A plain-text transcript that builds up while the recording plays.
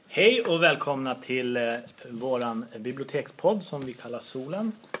Hej och välkomna till våran bibliotekspodd som vi kallar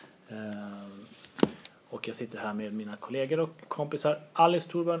Solen. Och jag sitter här med mina kollegor och kompisar Alice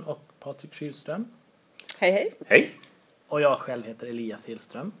Thorburn och Patrik Kylström. Hej hej. Hej. Och jag själv heter Elias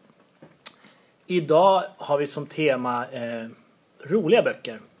Hillström. Idag har vi som tema roliga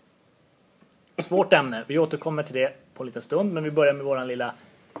böcker. Svårt ämne. Vi återkommer till det på en liten stund, men vi börjar med våran lilla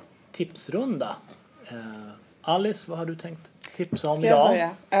tipsrunda. Alice, vad har du tänkt tipsa om idag? Ska jag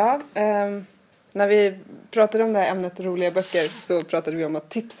börja? Ja, när vi pratade om det här ämnet roliga böcker så pratade vi om att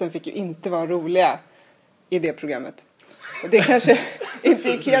tipsen fick ju inte vara roliga i det programmet. Och det kanske inte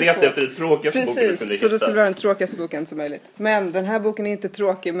gick helt på. Efter det tråkigaste boken du kunde så hitta. det skulle vara den tråkigaste boken som möjligt. Men den här boken är inte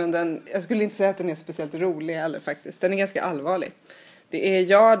tråkig, men jag skulle inte säga att den är speciellt rolig eller faktiskt. Den är ganska allvarlig. Det är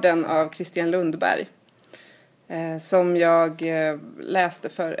Jarden av Christian Lundberg. Som jag läste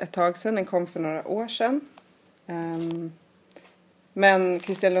för ett tag sedan. Den kom för några år sedan. Men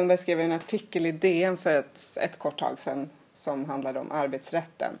Christian Lundberg skrev en artikel i DN för ett kort tag sedan som handlade om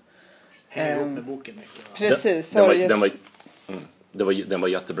arbetsrätten. Hänger ihop med boken mycket. Precis. Den var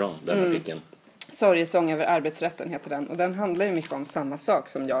jättebra, den artikeln. Sorgesång över arbetsrätten heter den. Och den handlar ju mycket om samma sak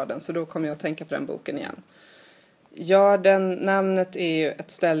som Jarden. Så då kommer jag att tänka på den boken igen. Jarden, namnet är ju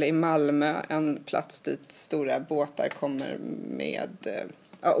ett ställe i Malmö. En plats dit stora båtar kommer med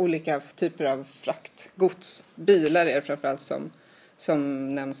olika typer av fraktgods. Bilar är det framförallt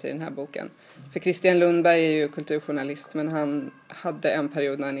som nämns i den här boken. För Christian Lundberg är ju kulturjournalist, men han hade en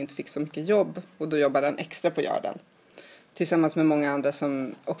period när han inte fick så mycket jobb. Och då jobbade han extra på Jarden. Tillsammans med många andra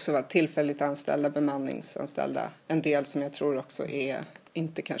som också var tillfälligt anställda, bemanningsanställda. En del som jag tror också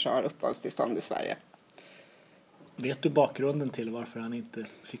inte kanske har uppehållstillstånd i Sverige. Vet du bakgrunden till varför han inte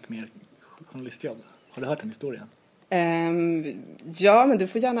fick mer journalistjobb? Har du hört den historien? Ja, men du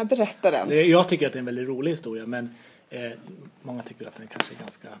får gärna berätta den. Jag tycker att det är en väldigt rolig historia, men många tycker att den kanske är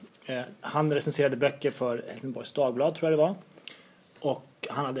ganska... han recenserade böcker för Helsingborgs Dagblad, tror jag det var. Och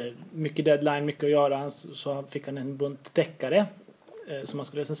han hade mycket deadline, mycket att göra, så fick han en bunt deckare som han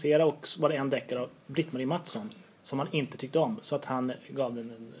skulle recensera, och så var det en deckare av Britt-Marie Mattsson som han inte tyckte om, så att han gav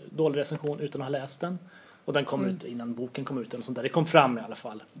den en dålig recension utan att ha läst den. Och den kom ut innan boken kom ut eller sånt där. Det kom fram i alla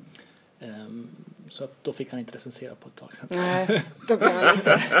fall. Så att då fick han inte recensera på ett tag sedan. Nej,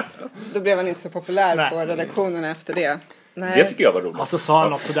 då blev han inte så populär på redaktionerna efter det. Nej. Det tycker jag var roligt. Och så sa han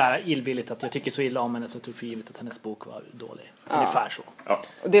något sådär illvilligt att jag tycker så illa om henne så jag tog för givet att hennes bok var dålig. Ungefär så. Ja.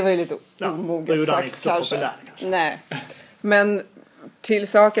 Och det var ju lite Då omoget gjorde han sagt inte så kanske. populär kanske. Nej, men till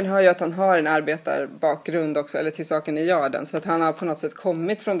saken hör ju att han har en arbetarbakgrund också. Eller till saken i Jarden. Så att han har på något sätt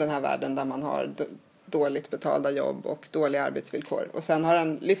kommit från den här världen där man har dåligt betalda jobb och dåliga arbetsvillkor. Och sen har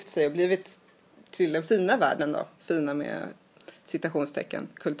han lyft sig och blivit till den fina världen då. Fina med citationstecken.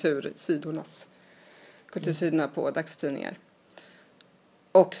 Kultursidorna på dagstidningar.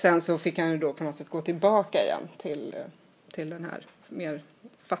 Och sen så fick han ju då på något sätt gå tillbaka igen till den här mer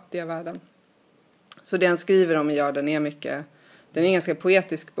fattiga världen. Så det han skriver om i Jarden är mycket... Den är en ganska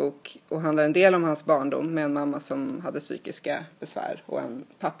poetisk bok och handlar en del om hans barndom med en mamma som hade psykiska besvär och en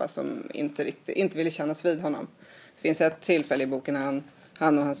pappa som inte ville kännas vid honom. Det finns ett tillfälle i boken när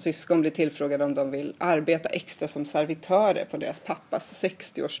han och hans syskon blir tillfrågade om de vill arbeta extra som servitörer på deras pappas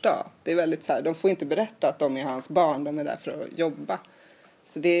 60-årsdag. Det är väldigt så här, de får inte berätta att de är hans barn, de är där för att jobba.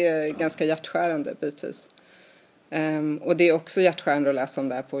 Så det är ganska hjärtskärande bitvis. Och det är också hjärtskärande att läsa om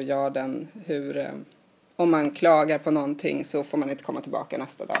det här på Jarden, hur... Om man klagar på någonting så får man inte komma tillbaka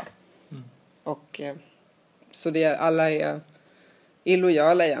nästa dag. Och så alla är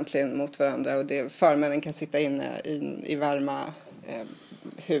illojala egentligen mot varandra. Och förmännen kan sitta inne i varma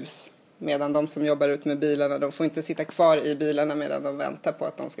hus. Medan de som jobbar ut med bilarna, de får inte sitta kvar i bilarna medan de väntar på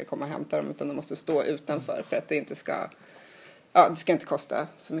att de ska komma och hämta dem. Utan de måste stå utanför för att det ska inte kosta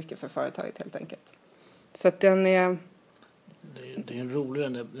så mycket för företaget helt enkelt. Så att den är... Det är en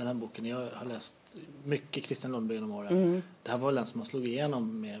rolig den här boken. Jag har läst mycket Christian Lundberg genom åren. Det här var väl den som man slog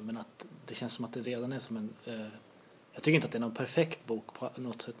igenom med, men att det känns som att det redan är som en... jag tycker inte att det är någon perfekt bok på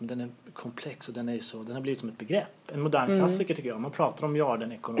något sätt, men den är komplex och den har blivit som ett begrepp. En modern klassiker tycker jag. Man pratar om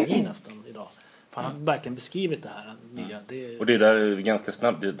Jarden-ekonomi nästan idag. För han har verkligen beskrivit det här nya. Och det där är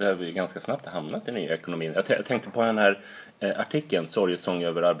ganska snabbt hamnat i nya ekonomin. Jag tänkte på den här artikeln, Sorgesång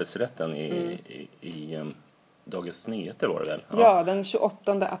över arbetsrätten i Dagens Nyheter var det väl? Ja, den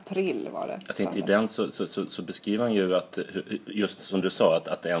 28 april var det. Jag tänkte i den så beskriver han ju att, just som du sa,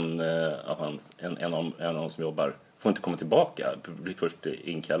 att en av dem som jobbar får inte komma tillbaka. Blir först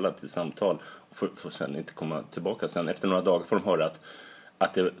inkallad till samtal och får sen inte komma tillbaka. Sen efter några dagar får de höra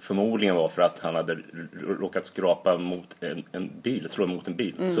att det förmodligen var för att han hade råkat skrapa mot en bil, slå mot en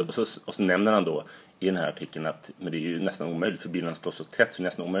bil. Och så nämner han då i den här artikeln att men det är ju nästan omöjligt för bilarna står så tätt så det är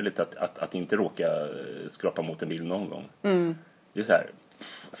nästan omöjligt att inte råka skrapa mot en bil någon gång. Det är så här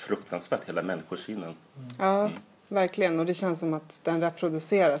fruktansvärt, hela människosynen. Ja, verkligen. Och det känns som att den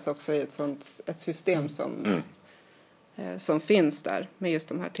reproduceras också i ett system som finns där med just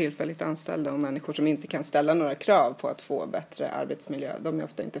de här tillfälligt anställda och människor som inte kan ställa några krav på att få bättre arbetsmiljö. De är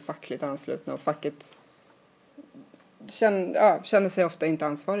ofta inte fackligt anslutna och facket känner sig ofta inte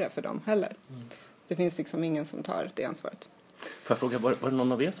ansvariga för dem heller. Det finns liksom ingen som tar det ansvaret. Får jag fråga, var det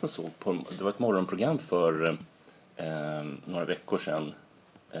någon av er som såg på, det var ett morgonprogram för några veckor sedan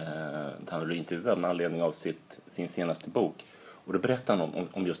där han blev intervjuad med anledning av sin senaste bok. Och då berättade han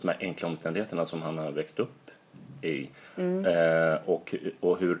om just de här enkla omständigheterna som han har växt upp i.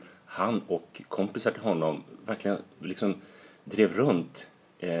 Och hur han och kompisar till honom verkligen liksom drev runt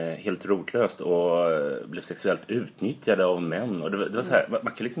helt rotlöst och blev sexuellt utnyttjade av män. Och det var så här,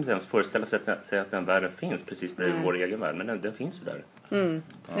 man kan liksom inte ens föreställa sig att den världen finns precis bredvid vår egen värld, men den finns ju där.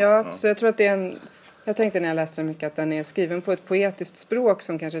 Ja, så jag tror att det är jag tänkte när jag läste den mycket att den är skriven på ett poetiskt språk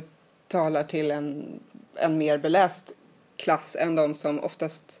som kanske talar till en mer beläst klass än de som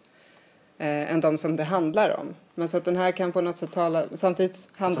oftast än de som det handlar om. Men så att den här kan på något sätt tala, samtidigt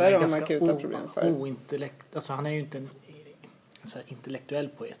handlar det om akuta problem för. Alltså han är ju inte en så här intellektuell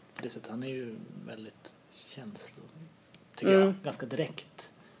poet på det sättet. Han är ju väldigt tycker jag, ganska direkt.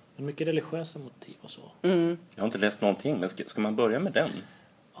 Men mycket religiösa motiv och så. Jag har inte läst någonting, men ska man börja med den?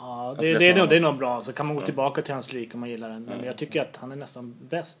 Ja, det är nog bra. Så kan man gå tillbaka till hans lyrik om man gillar den. Men jag tycker att han är nästan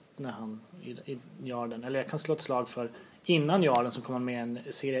bäst när han i Jarden. Eller jag kan slå ett slag för innan Jarden så kom han med en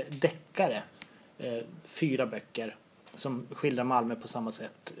serie deckare. 4 böcker som skildrar Malmö på samma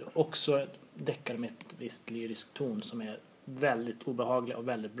sätt. Också deckare med ett visst lyrisk ton som är väldigt obehagliga och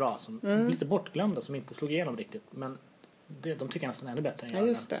väldigt bra. Som lite bortglömda, som inte slog igenom riktigt. Men de tycker jag nästan ännu bättre än Jarden. Ja,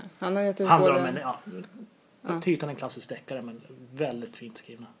 just det. Han har gett ut handlar både... om typen en klassisk deckare, men väldigt fint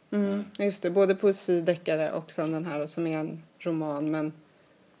skrivna. Just det, både poesideckare och sen den här som är en roman, men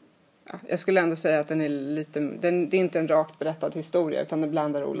jag skulle ändå säga att den är lite, det är inte en rakt berättad historia utan den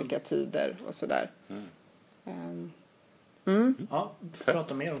blandar olika tider och sådär. Ja,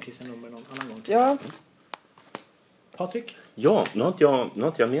 prata mer om Christian Lundberg någon annan gång. Ja. Patrik? Ja, nu har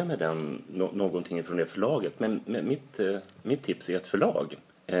inte jag med mig någonting från det förlaget, men mitt tips är ett förlag.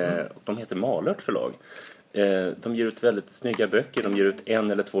 De heter Malört förlag. De ger ut väldigt snygga böcker. De ger ut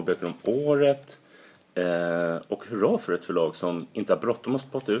 1 eller 2 böcker om året. Och hurra för ett förlag som inte har bråttom att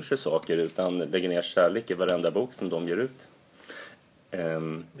spotta ur sig saker utan lägger ner kärlek i varenda bok som de ger ut.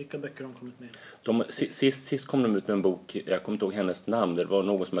 Vilka böcker har de kommit med? Sist kom de ut med en bok, jag kommer inte ihåg hennes namn, det var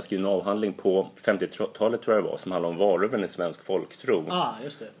någon som har skrivit en avhandling på 50-talet tror jag det var, som handlade om varulven i svensk folktro.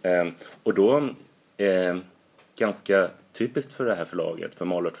 Just det. Och då, ganska typiskt för det här förlaget, för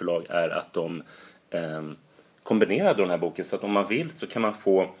Malört förlag, är att de kombinerar den här boken så att om man vill så kan man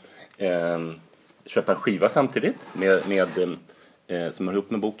få köpa en skiva samtidigt med som är ihop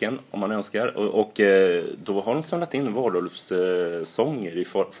med boken om man önskar. Och då har de samlat in varulvssånger i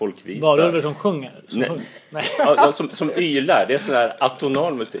folkvisa. Varulver som sjunger? Nej. Ja, som ylar. Det är sån här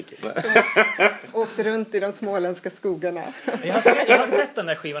atonal musik. Åkte runt i de småländska skogarna. Jag har sett den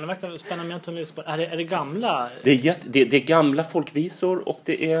där skivan. Det verkar spännande. Är det gamla? Det är gamla folkvisor och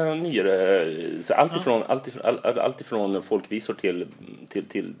det är nyare. Så allt ifrån folkvisor till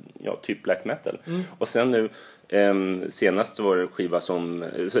typ black metal. Och sen nu senast var det skiva som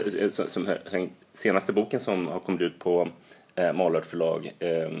senaste boken som har kommit ut på Malört förlag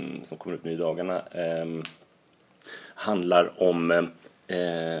som kommer ut nu i dagarna handlar om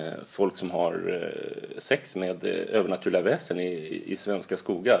folk som har sex med övernaturliga väsen i svenska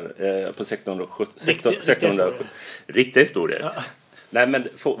skogar på 1600 riktiga historier. Ja. Nej, men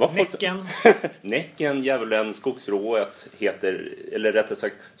Näcken, Djävulen, Skogsrået heter, eller rättare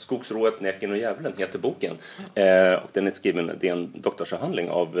sagt Skogsrået, Näcken och Djävulen heter boken. Och den är skriven, det är en doktorsavhandling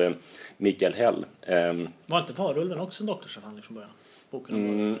av Mikael Hell. Var inte Varulven också en doktorsavhandling från början?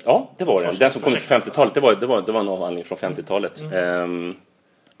 Boken ja, det var den. Den som kom ut på 50-talet, det var en avhandling från 50-talet. Jag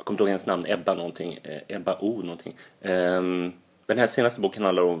kommer inte ihåg hennes namn, Ebba O någonting. Den här senaste boken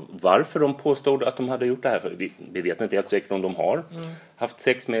handlar om varför de påstod att de hade gjort det här. För vi vet inte helt säkert om de har haft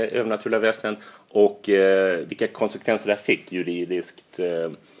sex med övernaturliga väsen. Och vilka konsekvenser det fick juridiskt,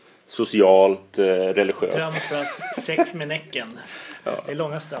 socialt, religiöst. Dröm för att sex med Näcken. Det är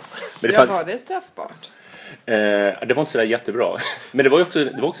långa straff. Men var det straffbart? Det var inte så där jättebra. Men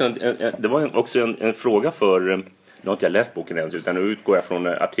det var också en fråga för Nu har inte jag läst boken ens, utan nu utgår jag från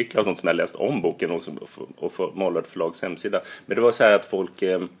artiklar och sånt som jag läst om boken och för Målvärd förlags hemsida. Men det var så här att folk...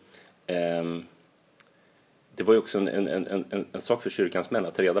 det var ju också en sak för kyrkans män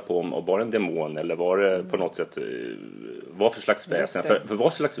att ta reda på om var det en demon eller var det på något sätt vad för slags väsen. För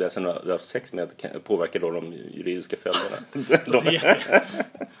vad slags väsen du har sex med påverkar då de juridiska följderna.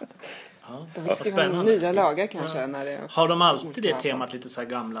 De vill skriva nya lagar kanske. När det har de alltid det temat lite så här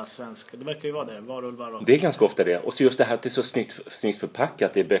gamla svenska? Det verkar ju vara det. Varulvar och... Det är ganska ofta det. Och så just det här att det är så snyggt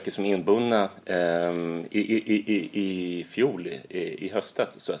förpackat. Det är böcker som är inbundna i fjol, i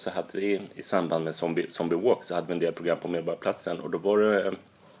höstas. Så hade vi i samband med Zombie Walk så hade vi en del program på Medborgarplatsen. Och då var det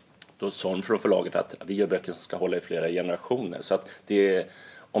då sa de från förlaget att vi gör böcker som ska hålla i flera generationer. Så att det är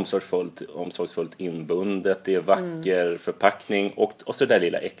omsorgsfullt inbundet, det är vacker förpackning och så där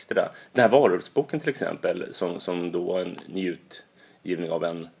lilla extra. Den här varulvsboken till exempel som då var en nyutgivning av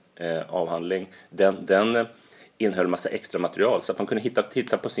en avhandling, den innehöll massa extra material så att man kunde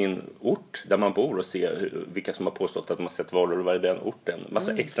titta på sin ort där man bor och se vilka som har påstått att de har sett varulvar i den orten.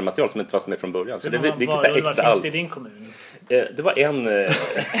 Massa extra material som inte fanns med från början. Så det är så extra allt. Finns det i din kommun? Det var en...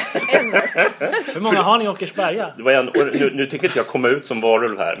 Hur många har ni i Åkersberga? Det var en, och nu tycker inte jag komma ut som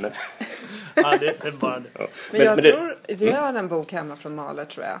varulv här. Men... ja, det är bara det. Ja. Men jag tror, vi har en bok hemma från Mahler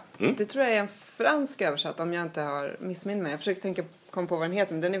tror jag. Det tror jag är en fransk översatt om jag inte har missminn mig. Jag försöker komma på vad den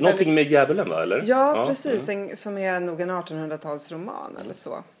heter. Men den är någonting med djävulen va? Eller? Ja, precis. Som är nog en 1800-talsroman eller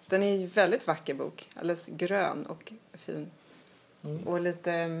så. Den är en väldigt vacker bok. Alldeles grön och fin. Och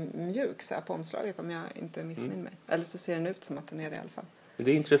lite mjuk så här på omslaget om jag inte missminner mig. Eller så ser den ut som att den är det i alla fall.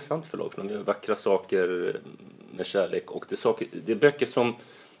 Det är intressant förlag för de gör vackra saker med kärlek. Och det är böcker som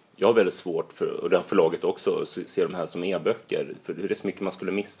jag har väldigt svårt för, och det förlaget också, ser de här som e-böcker. För det är så mycket man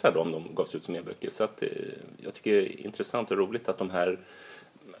skulle missa då om de gavs ut som e-böcker. Så att, jag tycker det är intressant och roligt att de här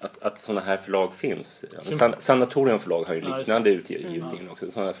att sådana här förlag finns. Sanatorium förlag har ju liknande utgivning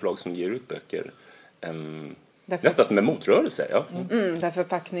också. Sådana här förlag som ger ut böcker. Nästan som en motrörelse, ja. Där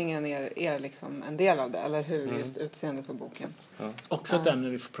förpackningen är liksom en del av det, eller hur? Just utseendet på boken. Ja. Också ett ämne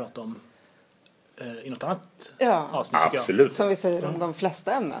vi får prata om i något annat avsnitt tycker jag. Absolut. Som vi säger om de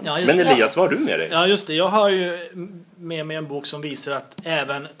flesta ämnen. Ja, men Elias, vad har du med dig? Ja, just det. Jag har ju med mig en bok som visar att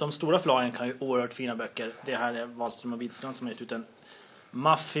även de stora förlagen kan ju oerhört fina böcker. Det här är Wahlström och Widstrand som har gett ut en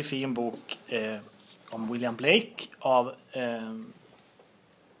maffig fin bok om William Blake av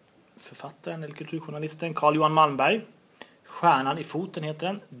författaren eller kulturjournalisten Carl-Johan Malmberg. Stjärnan i foten heter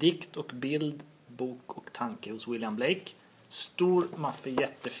den. Dikt och bild, bok och tanke hos William Blake. Stor, maffig,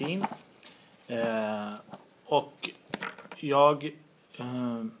 jättefin. Och jag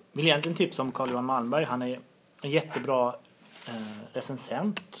vill egentligen tipsa om Carl-Johan Malmberg. Han är en jättebra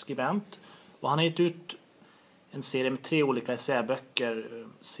recensent, skribent. Och han har gett ut en serie med 3 olika essäböcker.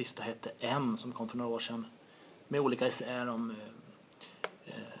 Sista hette M som kom för några år sedan. Med olika essäer om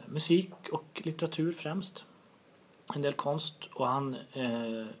musik och litteratur främst. En del konst. Och han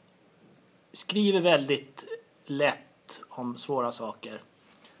skriver väldigt lätt om svåra saker.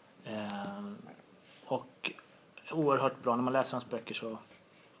 Och oerhört bra. När man läser hans böcker så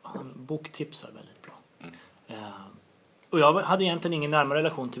han boktipsar väldigt bra. Och jag hade egentligen ingen närmare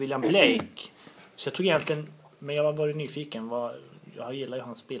relation till William Blake. Så jag tog egentligen, men jag var bara nyfiken. Jag gillar ju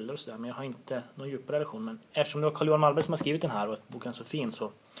hans bilder och sådär, men jag har inte någon djupare relation. Men eftersom det var Carl-Johan Malmberg som har skrivit den här och boken är så fin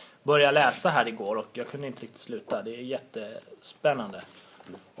så började jag läsa här igår och jag kunde inte riktigt sluta. Det är jättespännande.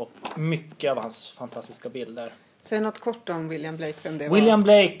 Och mycket av hans fantastiska bilder. Säg något kort om William Blake, vem det var. William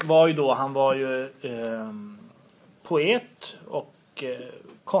Blake var ju då, han var ju poet och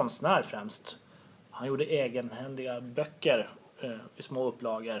konstnär främst. Han gjorde egenhändiga böcker i små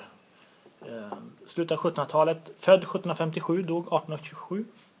upplagor. Slutet av 1700-talet, född 1757, dog 1827.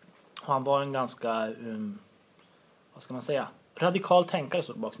 Och han var en ganska, vad ska man säga, radikal tänkare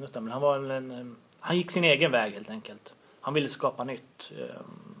så tillbaka, det stämmer. Han var han gick sin egen väg helt enkelt. Han ville skapa nytt.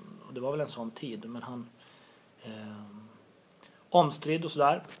 Och det var väl en sån tid, men han omstridd och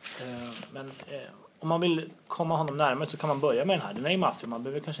sådär. Men om man vill komma honom närmare så kan man börja med den här. Den är ju maffig, man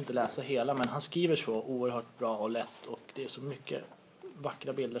behöver kanske inte läsa hela, men han skriver så oerhört bra och lätt och det är så mycket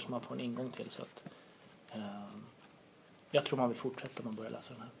vackra bilder som man får en ingång till så att jag tror man vill fortsätta om man börjar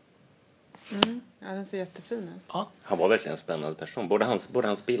läsa den här. Ja, den ser jättefin ut. Ja. Han var verkligen en spännande person. Både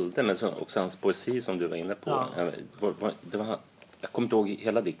hans bilder men också hans poesi som du var inne på. Ja. Det var, jag kommer inte ihåg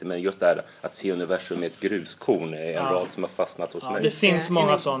hela dikten, men just där att se universum med ett gruskorn är en rad som har fastnat hos mig. Det finns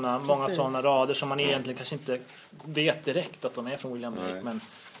många sådana rader som man egentligen kanske inte vet direkt att de är från William Blake, men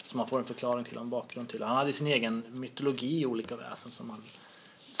som man får en förklaring till och en bakgrund till. Han hade sin egen mytologi i olika väsen som man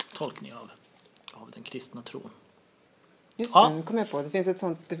tolkning av den kristna tron. Just det, nu kom jag på. Det finns ett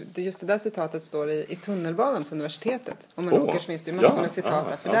sånt, just det där citatet står i tunnelbanan på universitetet. Om man åker så finns det ju massor med citat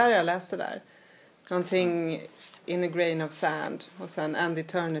där. För där jag läste där. Någonting in a grain of sand och sen and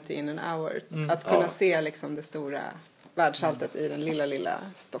eternity in an hour. Att kunna se liksom det stora världsalltet i den lilla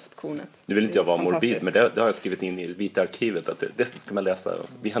stoftkornet. Nu vill inte jag vara morbid, men det har jag skrivit in i Vita arkivet att det ska man läsa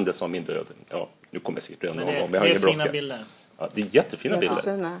vid händelse av min död. Ja, nu kommer jag säkert redan någon gång, men jag har ingen brådska. Bilder. Ja, det är jättefina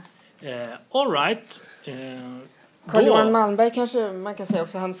bilder. All right. Carl-Johan Malmberg kanske man kan säga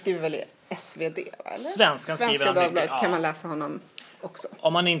också, han skriver väl i SvD, eller? Svenska Dagbladet mycket, kan man läsa honom också.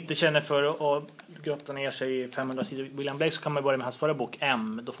 Om man inte känner för att grotta ner sig i 500 sidor William Blake så kan man börja med hans förra bok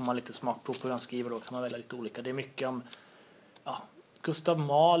M. Då får man lite smakprov på hur han skriver, då kan man välja lite olika. Det är mycket om Gustav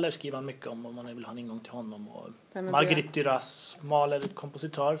Mahler skriver han mycket om man vill ha en ingång till honom. Och Marguerite Duras, Mahler,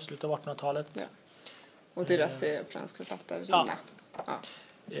 kompositör, slutet av 1800-talet. Ja. Och Duras är fransk författare. Ja.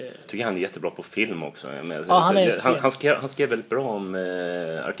 Jag tycker han är jättebra på film också. Han skrev väldigt bra om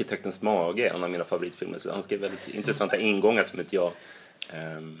Arkitektens mage, en av mina favoritfilmer. Så han skrev väldigt intressanta ingångar som inte jag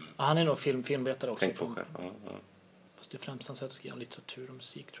han är nog filmvetare också. På. Fast det är främst hans sätt att skriva litteratur och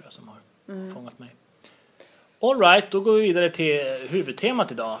musik tror jag som har fångat mig. All right, då går vi vidare till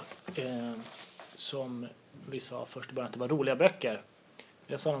huvudtemat idag. Som vi sa först i början att det var roliga böcker.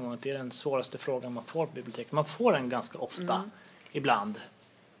 Jag sa någon gång att det är den svåraste frågan man får på biblioteket. Man får den ganska ofta, ibland.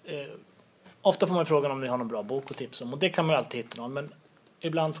 Ofta får man frågan om ni har någon bra bok att tipsa om. Och det kan man ju alltid hitta någon. Men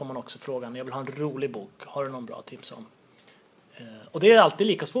ibland får man också frågan, jag vill ha en rolig bok. Har du någon bra tips om? Och det är alltid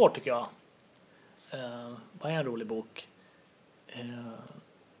lika svårt tycker jag. Vad är en rolig bok?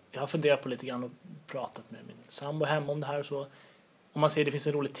 Jag har funderat på lite grann och pratat med min sambo hemma om det här. Så om man ser det finns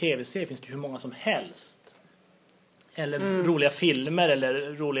en rolig tv-serie finns det hur många som helst. Eller roliga filmer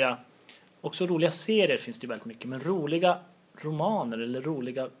eller också roliga serier finns det ju väldigt mycket. Men roliga romaner eller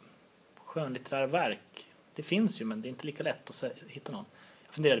roliga skönlitterära verk, det finns ju, men det är inte lika lätt att hitta någon.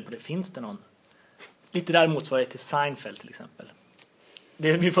 Jag funderade på det, finns det någon lite där motsvarighet till Seinfeld till exempel? Det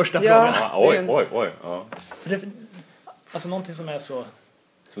är min första fråga. Oj. Ja. Alltså någonting som är så...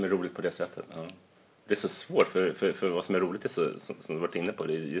 Som är roligt på det sättet. Ja. Det är så svårt, för vad som är roligt är så, som du varit inne på,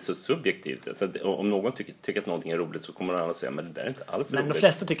 det är så subjektivt. Alltså, om någon tycker att någonting är roligt så kommer någon annan säga, men det där är inte alls roligt. Men de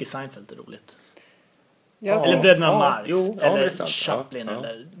flesta tycker Seinfeld är roligt. Ja. Eller Bröderna Marx, eller det Chaplin,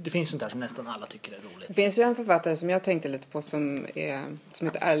 eller det finns sånt där som nästan alla tycker är roligt. Det finns ju en författare som jag tänkte lite på som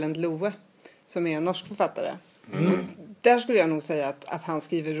heter Erlend Loe, som är en norsk författare. Och där skulle jag nog säga att han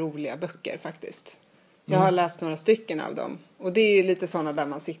skriver roliga böcker faktiskt. Jag har läst några stycken av dem. Och det är ju lite sådana där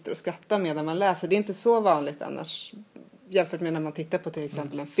man sitter och skrattar medan man läser. Det är inte så vanligt annars. Jämfört med när man tittar på till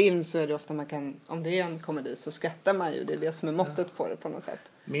exempel en film så är det ofta man kan, om det är en komedi så skrattar man ju. Det är det som är måttet på det på något sätt.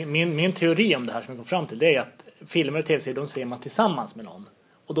 Min teori om det här som jag kom fram till det är att filmer och tv-serier de ser man tillsammans med någon.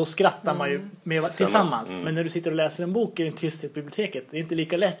 Och då skrattar man ju tillsammans. Men när du sitter och läser en bok i en tysthet i biblioteket, det är inte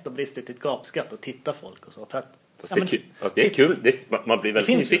lika lätt att brista ut ett gapskratt och titta folk och så. För att Fast det är kul. Man blir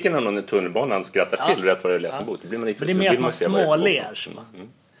väldigt nyfiken när någon i tunnelbanan skrattar till rätt vad jag läser en bok. Det är mer att man småler.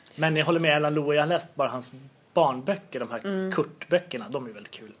 Men jag håller med Erland Loe. Jag har läst bara hans barnböcker, de här Kurt-böckerna. De är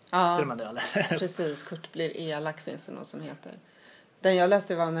väldigt kul. Ja, precis. Kurt blir elak finns det något som heter. Den jag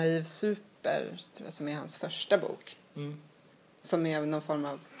läste var Naiv Super, tror jag, som är hans första bok. Som är någon form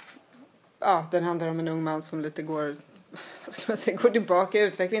av... Ja, den handlar om en ung man som lite går tillbaka i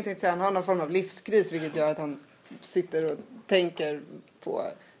utvecklingen. Han har någon form av livskris, vilket gör att han sitter och tänker på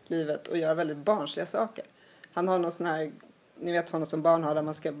livet och gör väldigt barnsliga saker. Han har någon sån här, ni vet sådana som barn har, där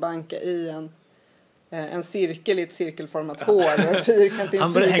man ska banka i en cirkel i ett cirkelformat hår och en fyrkant i en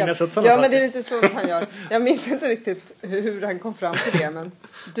han börjar ägna sig åt sådana saker. Men det är lite så han gör. Jag minns inte riktigt hur han kom fram till det, men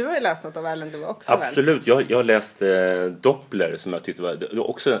du har ju läst något av Erlend Loe också. Absolut, jag har läst Doppler som jag tyckte var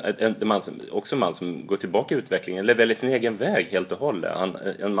också en man som går tillbaka i utvecklingen eller väljer sin egen väg helt och hållet.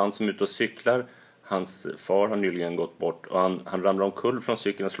 En man som är ute och cyklar. Hans far har nyligen gått bort och han ramlar omkull från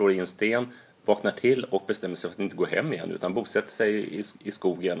cykeln och slår i en sten, vaknar till och bestämmer sig för att inte gå hem igen utan bosätter sig i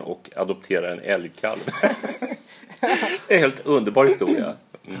skogen och adopterar en älgkalv. Det är en helt underbar historia.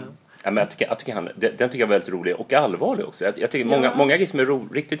 Ja, men jag tycker den tycker jag är väldigt rolig och allvarlig också. Jag tycker många grejer som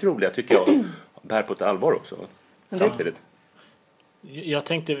är riktigt roliga tycker jag bär på ett allvar också. Samtidigt. Jag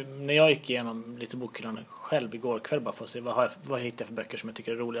tänkte när jag gick igenom lite bokhyllan själv igår kväll bara för att se vad hittar jag för böcker som jag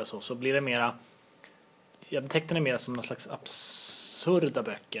tycker är roliga så blir det mera, jag betecknar det mer som någon slags absurda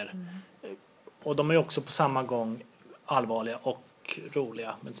böcker. Och de är också på samma gång allvarliga och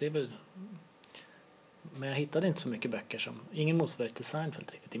roliga. Men jag hittade inte så mycket böcker som... Ingen motsvarighet till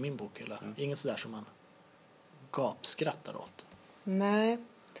Seinfeld riktigt i min bok. Eller ingen sådär som man gapskrattar åt. Nej.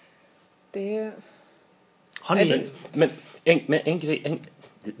 Det... Har ni... Men en grej...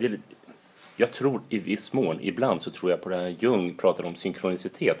 jag tror i viss mån, ibland så tror jag på det här Jung pratar om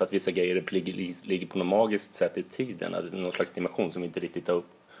synkronicitet, att vissa grejer ligger på något magiskt sätt i tiden, att det är någon slags dimension som inte riktigt har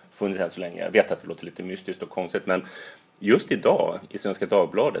funnits här så länge. Jag vet att det låter lite mystiskt och konstigt, men just idag i Svenska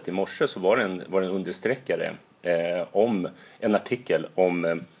Dagbladet i morse så var det en understreckare om en artikel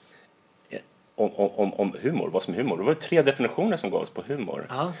om humor, vad som är humor. Det var 3 definitioner som gavs på humor.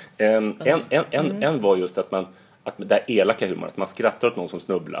 En var just att det är elaka humor, att man skrattar åt någon som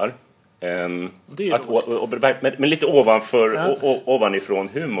snubblar. Men lite ovanifrån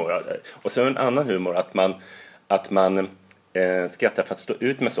humor. Och sen en annan humor att man skrattar för att stå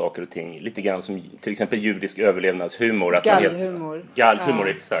ut med saker och ting. Lite grann som till exempel judisk överlevnadshumor. Gallhumor. Gallhumor,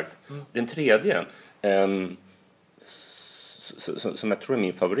 exakt. Den tredje, som jag tror är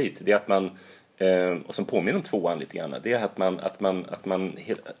min favorit, det är att man, och som påminner om 2:an lite grann, det är att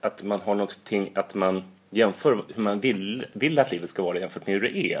man har någonting, att man jämför hur man vill att livet ska vara jämfört med hur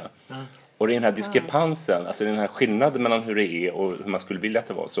det är. Och det är den här diskrepansen, alltså den här skillnaden mellan hur det är och hur man skulle vilja att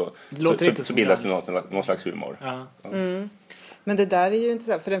det var, så bildas det någon slags humor. Men det där är ju inte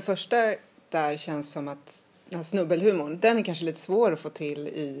så, för den första där känns som att den här snubbelhumorn, den är kanske lite svår att få till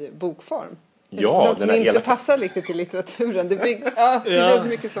i bokform. Ja, något som inte passar riktigt till litteraturen. Det känns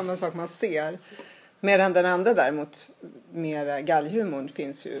mycket som en sak man ser. Medan den andra däremot, mer gallhumorn,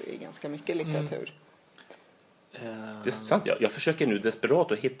 finns ju i ganska mycket litteratur. Det är sant, jag försöker nu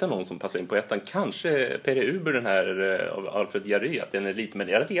desperat att hitta någon som passar in på ettan. Kanske Pere Uber, den här av Alfred Jarry, att den är lite, men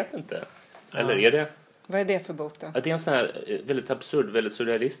jag vet inte. Eller är det? Vad är det för bok då? Att det är en sån här väldigt absurd, väldigt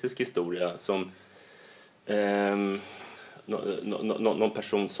surrealistisk historia som någon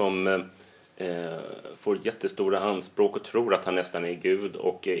person som får jättestora anspråk och tror att han nästan är Gud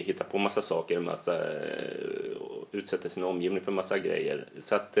och hittar på massa saker, utsätter sin omgivning för massa grejer.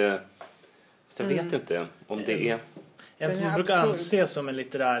 Så att jag vet inte om det är... En som brukar anses som en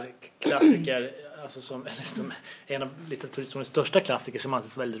litterär klassiker, alltså som en av litteraturens största klassiker som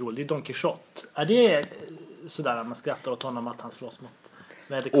anses väldigt rolig, det är Don Quixote. Är det sådär att man skrattar åt honom att han slåss mot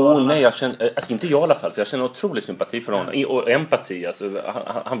väderkvarnarna? Nej, jag känner, alltså inte jag i alla fall, för jag känner otrolig sympati för honom och empati. Alltså,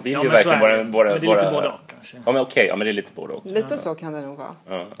 han vill ju verkligen vara... Men det är lite både och kanske. Ja, men okej, men det är lite både och. Lite så kan det nog vara.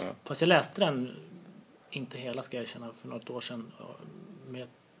 Ja. Fast jag läste den, inte hela ska jag känna, för något år sedan. Men jag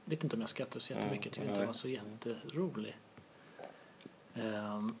vet inte om jag skrattade så jättemycket. Jag tyckte inte den var så jätterolig.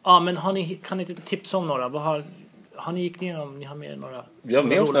 Men kan ni inte tipsa om några? Har ni gick igenom, ni har med några? Vi har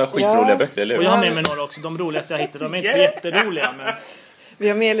med oss några skitroliga böcker, eller hur? Och jag har med mig några också. De roligaste jag hittade, de är inte så jätteroliga, men... Vi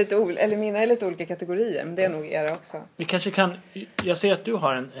har med lite eller mina är lite olika kategorier, men det är nog era också. Vi kanske kan... Jag ser att du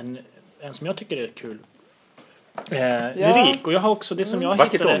har en som jag tycker är kul. Lyrik, och jag har också det som jag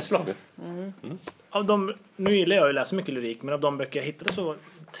hittade. Vackert omslag. Nu gillar jag att läsa mycket lyrik, men av de böcker jag hittade så var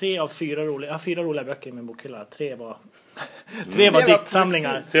 3 av 4 roliga. Jag har 4 roliga böcker i min bokhylla. 3 var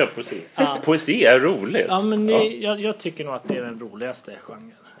diktsamlingar. 3 var poesi. Poesi är roligt. Ja, men jag tycker nog att det är den roligaste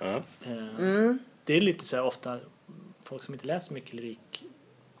genren. Det är lite så här, ofta folk som inte läser mycket lyrik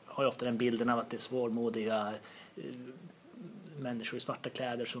har ju ofta den bilden av att det är svårmodiga människor i svarta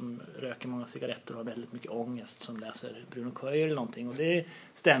kläder som röker många cigaretter och har väldigt mycket ångest som läser Bruno Köijer eller någonting. Och det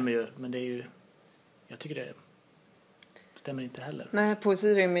stämmer ju, men det är ju... Jag tycker det stämmer inte heller. Nej,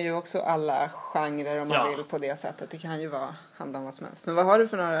 poesi rymmer ju också alla genrer om man vill på det sättet. Det kan ju handla om vad som helst. Men vad har du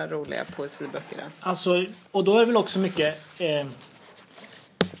för några roliga poesiböcker där? Alltså, och då är det väl också mycket...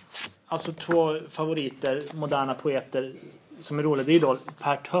 alltså 2 favoriter, moderna poeter som är roliga. Det är då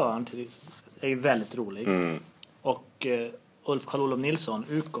Per Törn, är ju väldigt rolig. Och Ulf Karl-Olof Nilsson,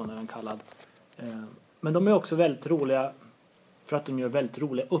 Ukon är den kallad. Men de är också väldigt roliga för att de gör väldigt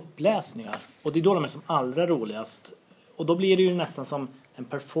roliga uppläsningar. Och det är då de är som allra roligast. Och då blir det ju nästan som en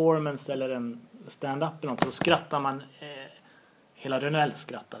performance eller en stand-up eller något. Då skrattar man, hela Rönnell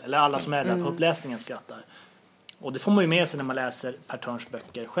skrattar. Eller alla som är där på uppläsningen skrattar. Och det får man ju med sig när man läser Per Törns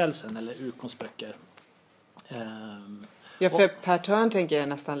böcker själv sen, eller Ukons böcker. Ja, för Per Törn tänker jag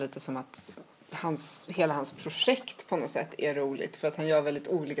nästan lite som att hela hans projekt på något sätt är roligt. För att han gör väldigt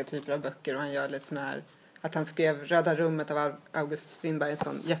olika typer av böcker och han gör lite sån här... Att han skrev Röda rummet av August Strindberg, en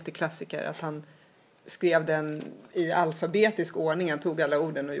sån jätteklassiker. Att han skrev den i alfabetisk ordning. Han tog alla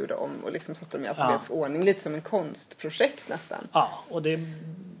orden och gjorde om och liksom satte dem i alfabetisk ordning. Lite som en konstprojekt nästan. Ja, och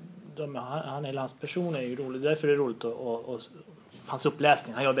hans person är ju rolig. Därför är det roligt och hans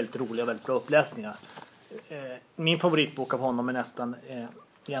uppläsning. Han gör väldigt roliga och väldigt bra uppläsningar. Min favoritbok av honom är nästan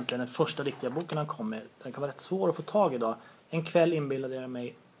egentligen den första riktiga boken han kom med. Den kan vara rätt svår att få tag i idag. En kväll inbillade jag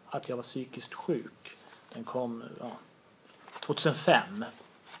mig att jag var psykiskt sjuk. Den kom 2005.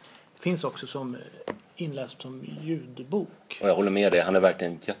 Finns också som inläst som ljudbok. Och jag håller med dig, han är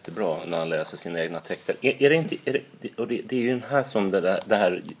verkligen jättebra när han läser sina egna texter. Är det inte, och det är ju den här som det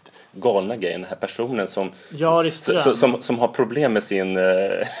här galna grejen, den här personen som har problem med sin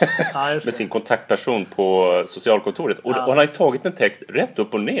med sin kontaktperson på socialkontoret. Och han har ju tagit en text rätt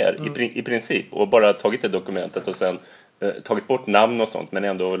upp och ner i princip och bara tagit det dokumentet och sen tagit bort namn och sånt men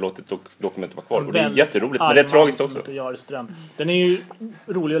ändå låtit dokumentet vara kvar. Och det är jätteroligt, men det är tragiskt också. Den är ju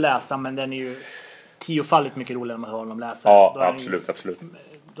rolig att läsa, men den är ju 10-faldigt mycket roligare när man hör honom läsa. Ja, absolut.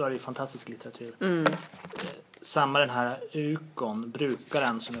 Då är det ju fantastisk litteratur. Samma den här Ukon,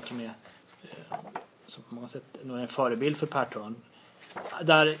 brukaren, som jag tror är som på många sätt är en förebild för Per Törn.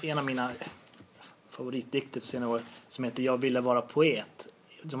 Där är en av mina favoritdikter på senare år som heter Jag ville vara poet.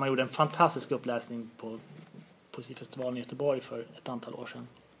 De har gjort en fantastisk uppläsning på Poesifestivalen i Göteborg för ett antal år sedan.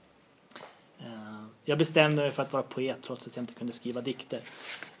 Jag bestämde mig för att vara poet trots att jag inte kunde skriva dikter.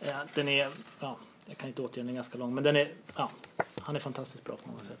 Den är, jag kan inte återge den, är ganska lång, men han är fantastiskt bra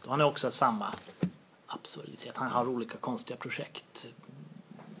på många sätt. Och han är också samma absurditet. Han har olika konstiga projekt.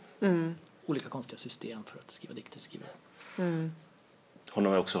 Olika konstiga system för att skriva dikter. Honom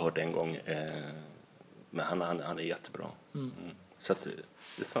har jag också hört en gång. Men han är jättebra. Så att,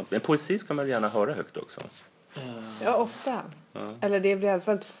 det är sant. Men poesi ska man gärna höra högt också. Ja, ofta. Eller det blir i alla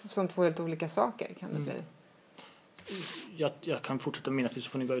fall som två helt olika saker kan det bli. Jag kan fortsätta minnas så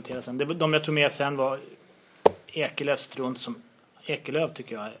får ni gå ut hela sen. De jag tog med sen var Ekelöf strunt som Ekelöf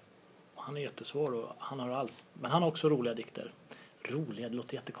tycker jag han är jättesvår och han har allt. Men han har också roliga dikter. Roliga, det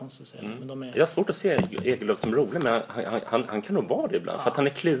låter jättekonstigt att säga. Men Jag har svårt att se Ekelöf som rolig, men han kan nog vara det ibland. För att han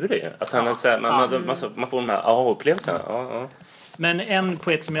är klurig. Att han är så här, man får de här upplevelserna. Men en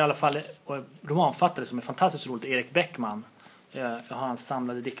poet som i alla fall är romanfattare som är fantastiskt roligt, Erik Bäckman. Jag har hans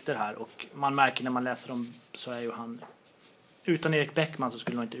samlade dikter här och man märker när man läser dem så är ju han utan Erik Bäckman så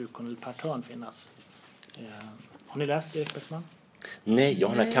skulle nog inte Ukon eller Per Törn finnas. Har ni läst Erik Bäckman? Nej, jag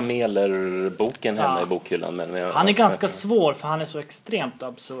har den här Kameler-boken hemma i bokhyllan. Men han är ganska svår för han är så extremt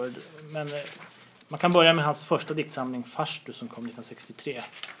absurd. Men man kan börja med hans första diktsamling Farstu som kom 1963.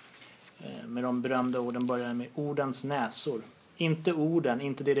 Med de berömda orden börjar med ordens näsor. Inte orden,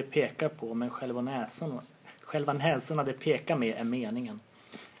 inte det pekar på, men själva näsorna det pekar med är meningen.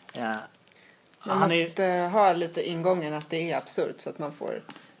 Man måste ha lite ingången att det är absurt så att man får,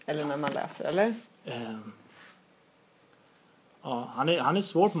 eller när man läser, eller? Ja, han är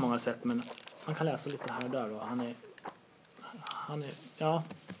svår på många sätt, men man kan läsa lite här och där. Och han är, ja.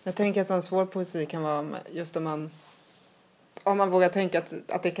 Jag tänker att sån svår poesi kan vara just om man vågar tänka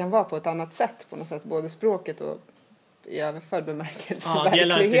att det kan vara på ett annat sätt på något sätt, både språket och i överförd bemärkelse. Ja, det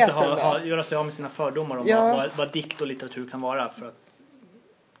gäller inte göra sig av med sina fördomar om vad dikt och litteratur kan vara för att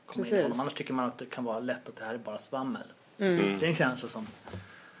komma in i honom. Annars tycker man att det kan vara lätt att det här är bara svammel. Det är en känsla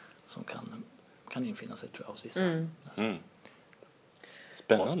som kan infinna sig tror jag hos vissa.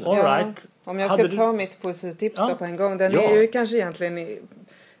 Spännande. All right. Om jag ska ta mitt poesitips då på en gång. Den är ju kanske egentligen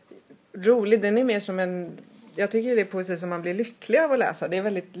rolig. Den är mer som jag tycker det är poesi som man blir lycklig av att läsa. Det är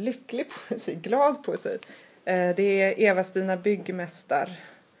väldigt lycklig poesi, glad poesi. Det är Eva-Stina Byggmästar.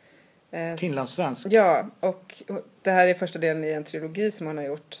 Finlandssvensk. Ja, och det här är första delen i en trilogi som hon har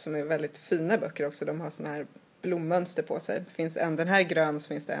gjort som är väldigt fina böcker också. De har såna här blommönster på sig. Det finns den här grön, så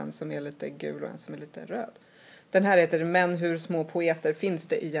finns det en som är lite gul och en som är lite röd. Den här heter Men hur små poeter finns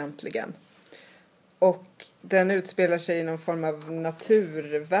det egentligen? Och den utspelar sig i någon form av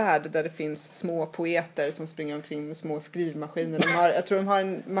naturvärld där det finns små poeter som springer omkring med små skrivmaskiner. Jag tror de har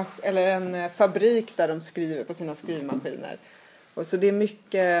en fabrik där de skriver på sina skrivmaskiner. Och så det är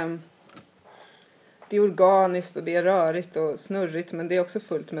mycket, det är organiskt och det är rörigt och snurrigt, men det är också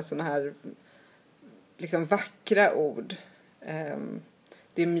fullt med såna här liksom vackra ord.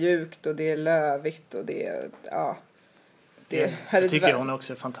 Det är mjukt och det är lövigt och det är, jag tycker hon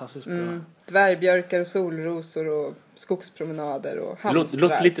också är fantastiskt bra. Dvärgbjörkar och solrosor och skogspromenader och hamstrar. Det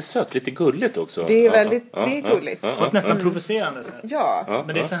låter lite sött, lite gulligt också. Det är väldigt, det är gulligt. På ett nästan provocerande sätt. Ja.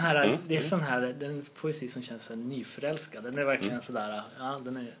 Men det är sån här den poesi som känns så nyförälskad. Den är verkligen sådär,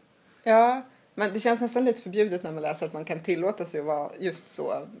 Ja, men det känns nästan lite förbjudet när man läser att man kan tillåta sig att vara just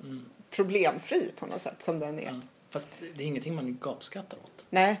så problemfri på något sätt som den är. Fast det är ingenting man gapskattar åt.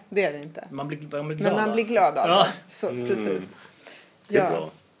 Nej, det är det inte. Man blir glad. Men man blir glad av det. Så, precis. Det är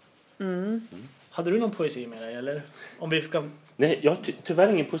bra. Hade du någon poesi med dig? Eller? Om vi ska... Nej, jag har tyvärr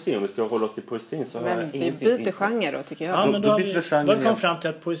ingen poesi. Om vi ska hålla oss till poesin så har jag vi byter genre då tycker jag. Ja, men då byter vi genre. Då kom fram till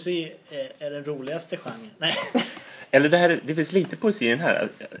att poesi är den roligaste genren. Nej. Eller det finns lite poesi i den här.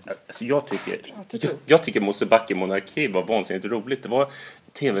 Alltså jag tycker Mosebacke monarki var vansinnigt roligt. Det var en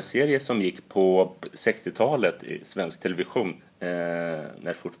tv-serie som gick på 60-talet i svensk television.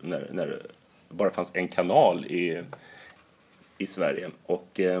 När bara fanns en kanal i Sverige. Och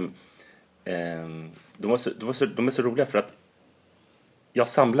de är så roliga för att jag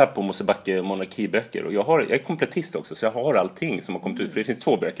samlar på Mosebacke monarkiböcker och jag är komplettist också, så jag har allting som har kommit ut, för det finns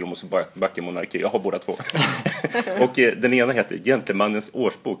 2 böcker om Mosebacke monarki, jag har båda 2. Och den ena heter Gentlemannens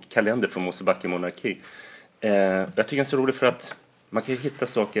årsbok, kalender från Mosebacke monarki. Jag tycker den är så rolig för att man kan ju hitta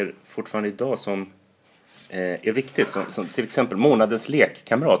saker fortfarande idag som är viktigt, som till exempel månadens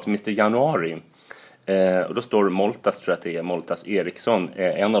lekkamrat, Mr. Januari. Och då står Moltas, tror jag att det är Moltas Eriksson,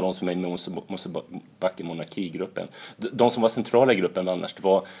 en av de som är med i Mosebacke monarkigruppen. De som var centrala i gruppen annars, det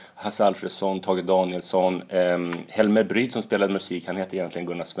var Hasse Alfredsson, Tage Danielsson, Helmer Bryd som spelade musik, han heter egentligen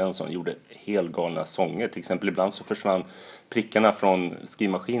Gunnar Svensson, gjorde helgalna sånger. Till exempel ibland så försvann prickarna från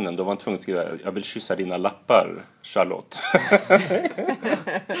skrivmaskinen, då var han tvungen att skriva jag vill kyssa dina lappar, Charlotte.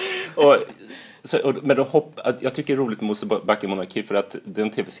 Men jag tycker det är roligt med Mosebacke monarki för att den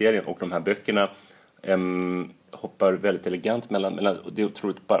tv-serien och de här böckerna hoppar väldigt elegant mellan det är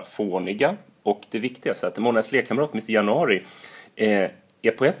otroligt bara fåniga och det viktiga, så att månadens lekkamrat Mr. Januari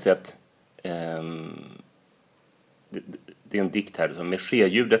är på ett sätt det är en dikt här som med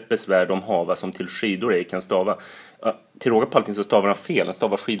skeljudet besvär de hava som till skidor ej kan stava. Till råga på allting så stavar han fel, han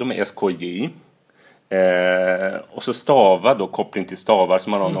stavar skidor med SKJ. Och så stava då koppling till stavar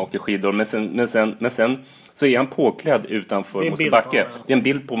som man har när man åker skidor, men sen så är han påklädd utanför Mosebacke. Det är en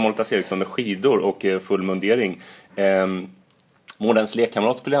bild på Moltas Eriksson med skidor och full mundering. Månadens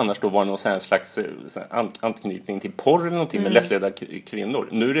lekkamrat skulle annars då vara någon slags anknytning till porr eller någonting med lättledda kvinnor.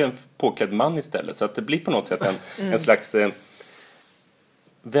 Nu är det en påklädd man istället, så att det blir på något sätt en slags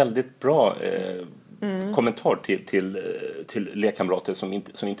väldigt bra kommentar till lekkamrater som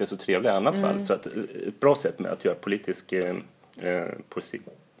inte är så trevliga i annat fall. Så att ett bra sätt med att göra politisk poesi.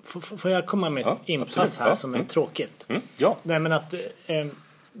 Får jag komma med ett inpass här som är tråkigt? Ja. Nej, men att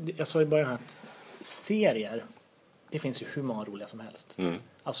jag sa i början här att serier, det finns ju hur många roliga som helst.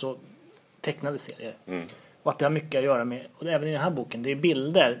 Alltså tecknade serier. Och att det har mycket att göra med, och även i den här boken, det är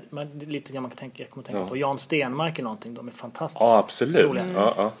bilder, lite grann jag kommer tänka på Jan Stenmark eller någonting, de är fantastiskt absolut.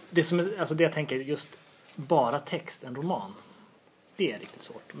 roliga. Det som är, alltså det jag tänker, just bara text, en roman, det är riktigt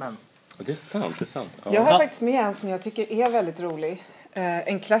svårt, men det är sant. Ja. Jag har faktiskt med en som jag tycker är väldigt rolig,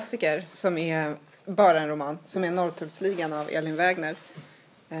 en klassiker som är bara en roman, som är Norrtullsligan av Elin Wägner.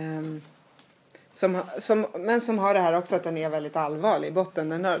 Men som har det här också att den är väldigt allvarlig i botten.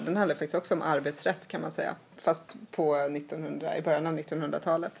 Den handlar faktiskt också om arbetsrätt, kan man säga. Fast i början av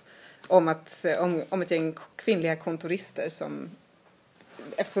 1900-talet. Om ett gäng kvinnliga kontorister som,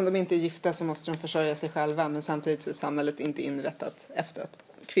 eftersom de inte är gifta så måste de försörja sig själva. Men samtidigt så är samhället inte inrättat efter att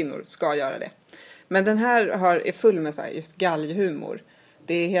kvinnor ska göra det. Men den här är full med så här, just galghumor.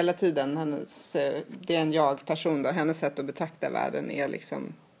 Det är hela tiden det är en jag-person då. Hennes sätt att betrakta världen är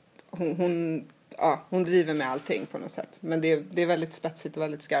liksom, hon driver med allting på något sätt. Men det är väldigt spetsigt och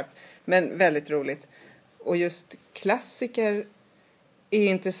väldigt skarpt. Men väldigt roligt. Och just klassiker är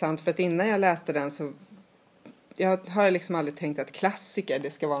intressant, för att innan jag läste den så jag har liksom aldrig tänkt att klassiker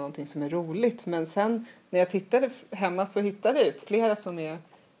det ska vara någonting som är roligt. Men sen när jag tittade hemma så hittade jag just flera som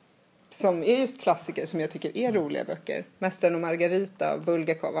är just klassiker som jag tycker är roliga böcker. Mästaren och Margarita och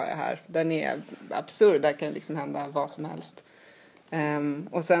Bulgakov har jag här. Den är absurd, där kan liksom hända vad som helst.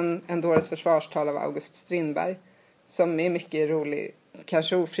 Och sen En dåres försvarstal av August Strindberg som är mycket rolig,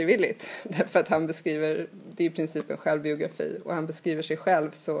 kanske ofrivilligt, därför att han beskriver, det är i princip en självbiografi, och han beskriver sig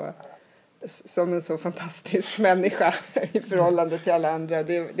själv som en så fantastisk människa i förhållande till alla andra.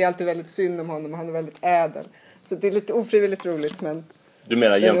 Det är alltid väldigt synd om honom, han är väldigt ädel. Så det är lite ofrivilligt roligt, men du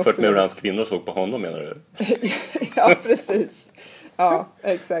menar jämfört med hur hans kvinnor såg på honom, menar du? Ja, precis. Ja,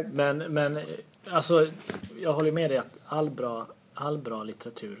 exakt. Men alltså, jag håller med dig att all bra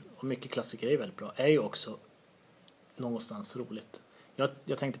litteratur, och mycket klassiker är väldigt bra, är ju också någonstans roligt.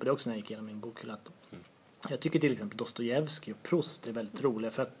 Jag tänkte på det också när jag gick igenom min bokhylla. Jag tycker till exempel Dostojevskij och Proust är väldigt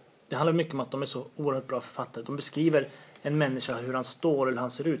roliga, för att det handlar mycket om att de är så oerhört bra författare. De beskriver en människa, hur han står eller hur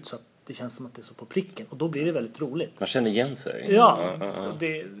han ser ut, så att det känns som att det är så på pricken. Och då blir det väldigt roligt. Man känner igen sig. Ja,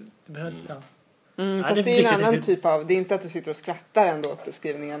 det behöver inte... Ja. Fast det är en annan typ av... Det är inte att du sitter och skrattar ändå åt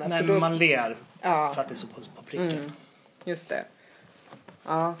beskrivningarna. Nej, men man ler för att det är så på pricken. Just det.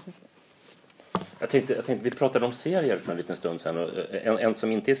 Ja. Jag tänkte, vi pratade om serier för en liten stund sedan. En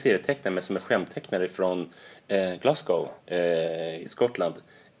som inte är serietecknare men som är skämttecknare från Glasgow i Skottland.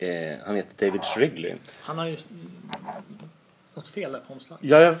 Han heter David Shrigley. Han har ju något fel där på omslaget.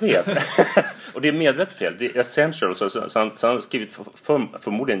 Ja, jag vet. Och det är medvetet fel. Det är essential. Så han har skrivit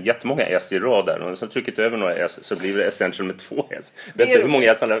förmodligen jättemånga S i rad där. Och sen trycket över några S så blir det essential med 2 S. Vet du hur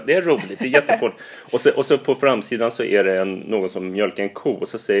många S han har? Det är roligt. Det är jättefort. Och så på framsidan så är det någon som mjölkar en ko. Och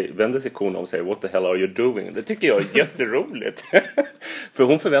så vänder sig kon och säger what the hell are you doing? Det tycker jag är jätteroligt. För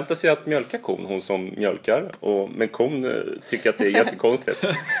hon förväntar sig att mjölka kon. Hon som mjölkar. Men kon tycker att det är jättekonstigt.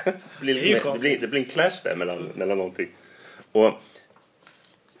 Det blir en clash där mellan någonting. Och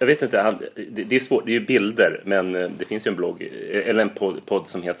jag vet inte, det är svårt, det är ju bilder, men det finns ju en blogg eller en podd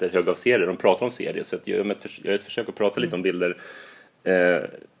som heter Hög av serier, de pratar om serier, så att jag gör ett försök att prata lite om bilder.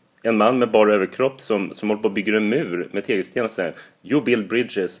 En man med bara överkropp som håller på att bygga en mur med tegelsten och säger you build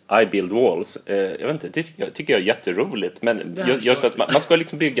bridges, I build walls. Jag vet inte, det tycker jag är jätteroligt, men just för att man ska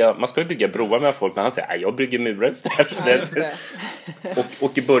liksom bygga broar med folk, men han säger jag bygger murar istället. Ja,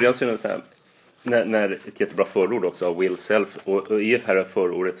 och i början så är det så här, när ett jättebra förord också av Will Self, och i det här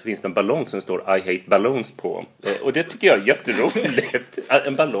förordet så finns det en ballong som står I hate balloons på, och det tycker jag är jätteroligt.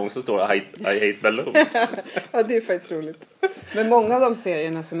 En ballong som står I hate balloons. Ja, det är faktiskt roligt. Men många av de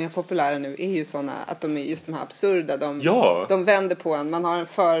serierna som är populära nu är ju sådana att de är just de här absurda, de vänder på en, man har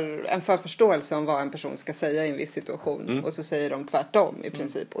en förförståelse om vad en person ska säga i en viss situation, och så säger de tvärtom i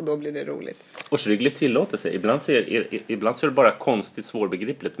princip, och då blir det roligt. Och Schrygle tillåter sig, ibland så är det bara konstigt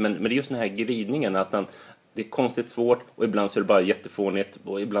svårbegripligt, men det är just den här glidningen att det är konstigt svårt, och ibland så är det bara jättefånigt,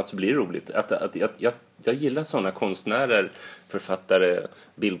 och ibland så blir det roligt. Jag gillar sådana konstnärer, författare,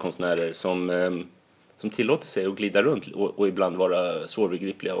 bildkonstnärer som tillåter sig att glida runt och ibland vara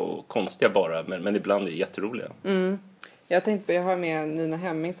svårbegripliga och konstiga bara, men ibland är jätteroliga. Jag har med Nina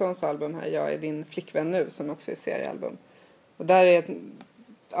Hemmingssons album här, Jag är din flickvän nu, som också är seriealbum. Och där är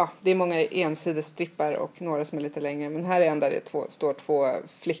det är många ensidesstrippar och några som är lite längre, men här är en där det står 2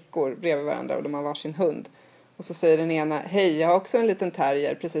 flickor bredvid varandra och de har varsin hund. Och så säger den ena, hej, jag har också en liten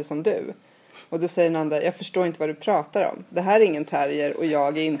terrier precis som du. Och då säger den andra, jag förstår inte vad du pratar om. Det här är ingen terrier och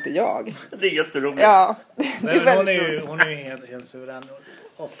jag är inte jag. Det är jätteroligt. Ja, hon är ju helt suverän.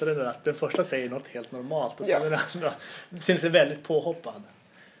 Ofta det där att den första säger något helt normalt och så den andra känner sig väldigt påhoppad.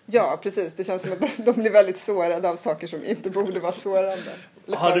 Ja, precis. Det känns som att de blir väldigt sårade av saker som inte borde vara sårande.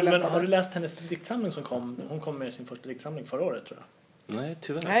 Har du läst hennes diktsamling som kom? Hon kom med sin första diktsamling förra året, tror jag. Nej,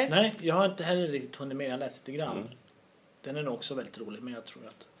 tyvärr. Nej, jag har inte heller riktigt hunnit med. Jag har läst lite grann. Den är nog också väldigt rolig, men jag tror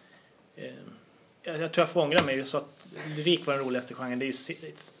att jag tror jag får ångra mig, så att lyrik var den roligaste genren. Det är ju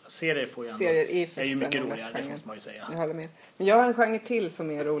serier får ju serier är ju mycket roligare, det måste man ju säga. Jag håller med. Men jag har en genre till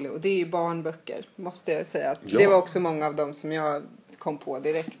som är rolig, och det är ju barnböcker, måste jag säga. Det var också många av dem som jag kom på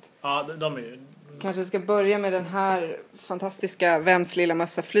direkt. Ja, de är ju... Kanske ska börja med den här fantastiska Vems lilla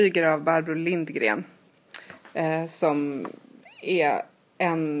mössa flyger av Barbro Lindgren. Som är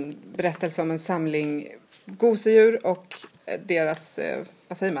en berättelse om en samling gosedjur och deras,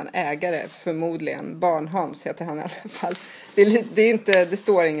 ägare, förmodligen Barnhans heter han i alla fall. Det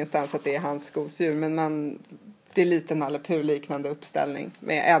står ingenstans att det är hans gosedjur, men det är lite en Nalle Puh-liknande uppställning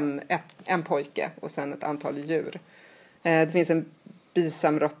med en pojke och sen ett antal djur. Det finns en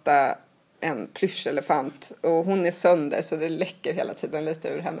bisamrotta, en plyschelefant, och hon är sönder så det läcker hela tiden lite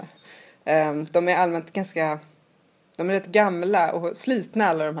ur henne. De är allmänt de är rätt gamla och slitna,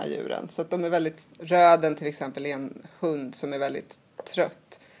 alla de här djuren, så att de är väldigt, Röden till exempel är en hund som är väldigt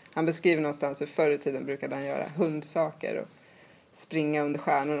trött. Han beskriver någonstans hur förr i tiden brukade han göra hundsaker och springa under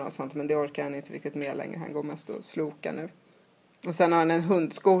stjärnorna och sånt, men det orkar han inte riktigt med längre, han går mest och slokar nu. Och sen har han en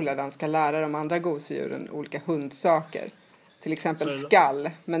hundskola där han ska lära de andra gosedjuren olika hundsaker. Till exempel skall,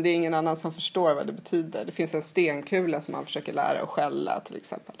 men det är ingen annan som förstår vad det betyder. Det finns en stenkula som han försöker lära och skälla till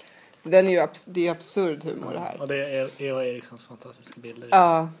exempel. Så det är absurd humor det här. Och det är Eva Erikssons fantastiska bilder.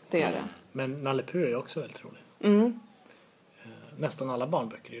 Ja, det är det. Men Nalle Puh är också väldigt rolig. Nästan alla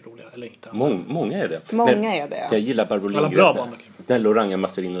barnböcker är roliga, eller inte alla. Många är det. Många är det. Jag gillar Barbro Lindgrens. Den Loranga,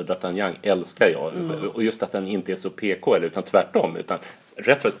 Masserin och D'Artagnan älskar jag. Och just att den inte är så PK utan tvärtom. Utan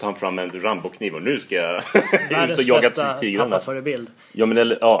rätt för att ta fram en Rambo-kniv och nu ska jag ut och jaga tigrarna. Pappaförebild. Ja,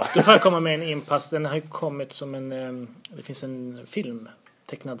 men ja. Då får jag komma med en inpass. Den har ju kommit som det finns en film,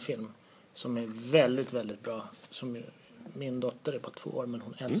 tecknad film, som är väldigt, väldigt bra. Som min dotter är på 2 år, men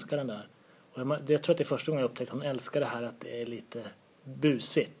hon älskar den där. Och jag tror att det är första gången jag upptäckte att hon älskar det här, att det är lite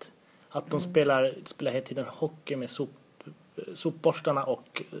busigt. Att de spelar hela tiden hockey med sopborstarna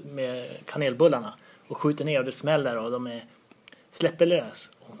och med kanelbullarna. Och skjuter ner och det smäller och de släpper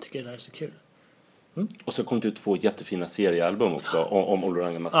lös. Och hon tycker det där är så kul. Och så kom det ut 2 jättefina seriealbum också om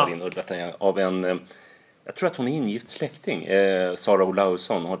Loranga, Masserin och D'Artagnan av en... Jag tror att hon är ingift släkting, Sara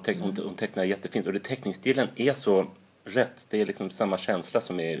Olausson. Hon tecknar jättefint. Och teckningsstilen är så rätt. Det är liksom samma känsla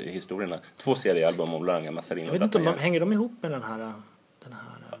som i historierna. 2 seriealbum om Loranga Massarin. Jag vet inte om hänger de ihop med den här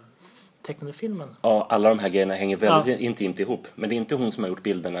tecknade filmen? Ja, alla de här grejerna hänger väldigt intimt ihop. Men det är inte hon som har gjort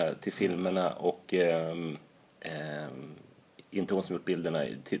bilderna till filmerna och inte hon som gjort bilderna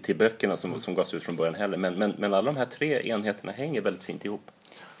till böckerna som gavs ut från början heller. Men alla de här 3 enheterna hänger väldigt fint ihop.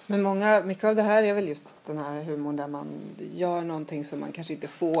 Men mycket av det här är väl just den här humorn där man gör någonting som man kanske inte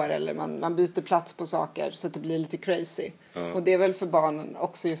får, eller man byter plats på saker så att det blir lite crazy. Och det är väl för barnen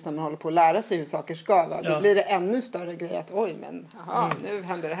också just när man håller på att lära sig hur saker ska vara. Då blir det ännu större grej att nu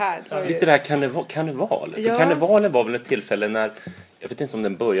händer det här. Lite det här karneval. För karnevalen var väl ett tillfälle när, jag vet inte om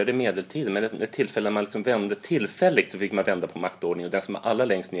den började i medeltiden, men ett tillfälle när man liksom vände tillfälligt, så fick man vända på maktordningen och den som var allra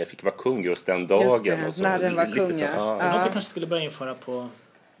längst ner fick vara kung just den dagen. Just det, och så, när den var kung. Något jag kanske skulle börja införa på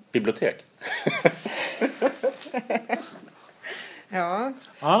bibliotek. Ja.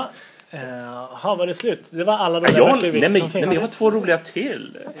 Var det slut? Det var alla de böcker som finns. Nej, men jag har 2 roliga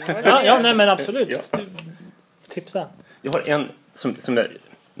till. Nej men absolut. Ja. Tipsa. Jag har en som jag...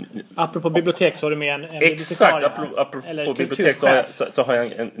 Apropå bibliotek så har du med en exakt, apropå bibliotek så har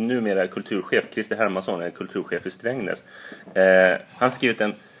jag en numera kulturchef, Christer Hermansson, en kulturchef i Strängnäs. Han har skrivit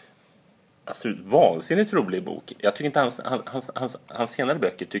en absolut vansinnigt rolig bok. Jag tycker inte hans senare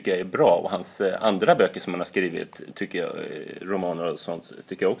böcker tycker jag är bra, och hans andra böcker som han har skrivit tycker jag, romaner och sånt,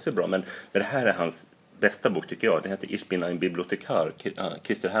 tycker jag också är bra. Men det här är hans bästa bok tycker jag. Den heter Ich bin ein Bibliothekar.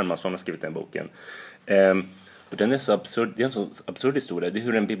 Christer Hermansson har skrivit den boken. Och den är så absurd, det är en så absurd historia. Det är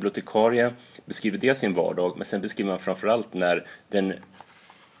hur en bibliotekarie beskriver det sin vardag, men sen beskriver man framförallt när den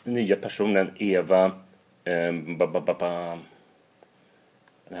nya personen Eva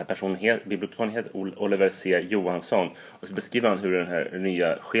den här personen bibliotekarien heter Oliver C. Johansson, och så beskriver han hur den här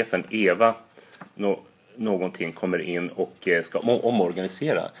nya chefen Eva någonting kommer in och ska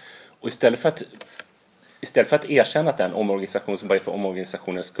omorganisera. Och istället för att erkänna att det är en omorganisation som bara är för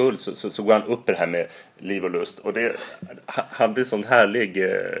omorganisationens skull, så går han upp i det här med liv och lust. Och han blir en sån härlig,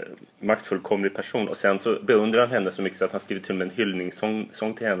 maktfullkomlig person. Och sen så beundrar han henne så mycket så att han skriver till och med en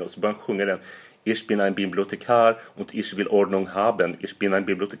hyllningssång till henne. Och så börjar han sjunga den. Ich bin ein Bibliothekar und ich will Ordnung haben. Ich bin ein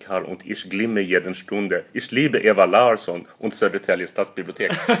Bibliothekar und ich glimme jeden Stunde. Ich liebe Eva Larsson und Södertälje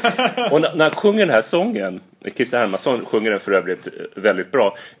stadsbibliotek. Och när han sjunger den här sången, Christer Hermansson sjunger den för övrigt väldigt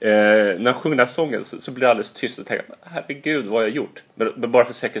bra. När han sjunger den här sången så blir det alldeles tyst och tänker, herregud, vad har jag gjort? Men bara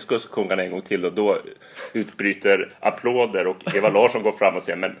för säkerhets skull så sjunger han en gång till, och då utbryter applåder och Eva Larsson går fram och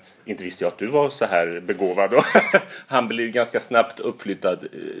säger, men inte visste jag att du var så här begåvad. Och han blir ganska snabbt uppflyttad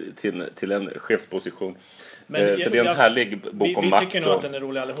till en chefsposition. Men så det är en härlig bok om makt. Vi tycker nog att den är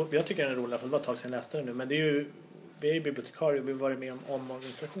rolig allihop. Jag tycker den är rolig, för det var ett tag sedan jag läste den nu. Men det är ju, vi är ju bibliotekarier och vi har varit med om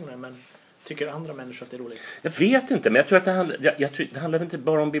organisationer, men tycker andra människor att det är roligt? Jag vet inte, men jag tror att det handlar inte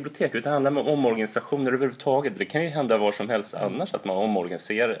bara om bibliotek, utan det handlar om omorganisationer överhuvudtaget. Det kan ju hända var som helst annars att man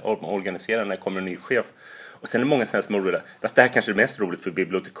omorganiserar när det kommer en ny chef. Och sen är det många sådana som är roliga. Fast det här kanske är mest roligt för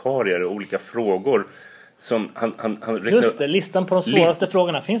bibliotekarier och olika frågor som han just det, listan på de svåraste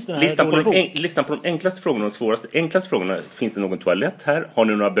frågorna. Finns det listan på de enklaste frågorna och de enklaste frågorna. Finns det någon toalett här? Har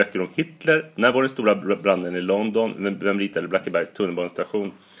ni några böcker om Hitler? När var den stora branden i London? Vem ritade Blackebergs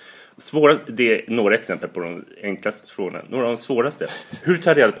tunnelbanestation? Det är några exempel på de enklaste frågorna. Några av de svåraste. Hur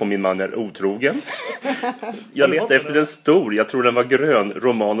tar jag reda på min man är otrogen? Jag letar efter en stor, jag tror den var grön,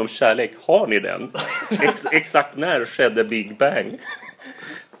 roman om kärlek. Har ni den? Exakt när skedde Big Bang?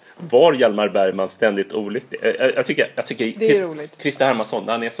 Var Hjalmar Bergman ständigt olycklig? Jag tycker Christer Hermansson,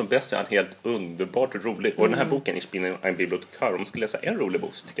 han är som bäst, han är helt underbart rolig. Och den här boken, Ich bin ein Bibliotekar, om man ska läsa en rolig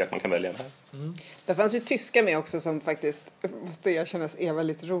bok så tycker jag att man kan välja den här. Det fanns ju tyska med också som faktiskt måste erkännas är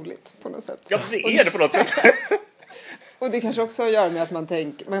väldigt roligt på något sätt. Ja, det är det på något sätt. Och det kanske också har att göra med att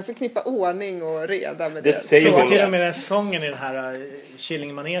man förknippar ordning och reda med det. Säger så till och med den sången i den här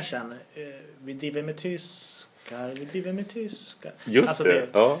Killing-manegen. Vi driver med tyskar. Just alltså det,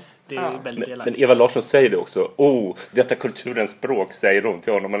 ja. Det är väldigt elakt. Men Eva Larsson säger det också. Detta kulturens språk, säger hon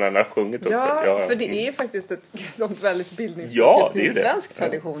till honom när han har sjungit också. Ja, för det är faktiskt ett sånt väldigt bildningsspråk. Ja, just i svensk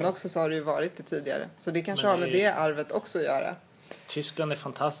tradition också, så har det ju varit det tidigare. Så det kanske har med det arvet också att göra. Tyskland är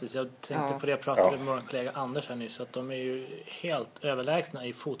fantastiskt. Jag tänkte på det, jag pratade med vår kollega Anders här nyss, att de är ju helt överlägsna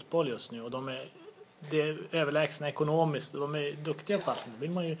i fotboll just nu. Och det är överlägsna ekonomiskt och de är duktiga på allt. Då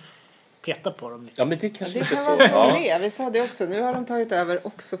vill man ju peta på dem lite. Ja, men det kanske det inte kan så. Vara så vi sa det också. Nu har de tagit över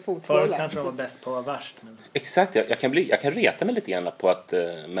också fotbollen. Förut kanske de var bäst på att vara värst. Men... Exakt, jag kan reta mig lite grann på att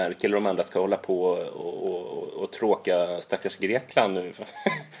Merkel och de andra ska hålla på och tråka stackars Grekland nu.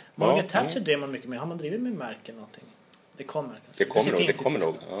 Margaret Thatcher drev man mycket med. Har man drivit med Merkel någonting? Det kommer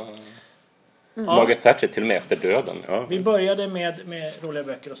nog. Ja. Margaret Thatcher till och med efter döden. Ja. Vi började med roliga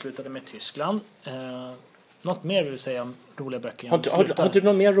böcker och slutade med Tyskland. Något mer vill säga om roliga böcker? Har du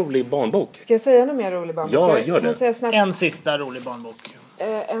någon mer rolig barnbok? Ska jag säga någon mer rolig barnbok? Ja, Jag gör kan det. säga snabbt. En sista rolig barnbok.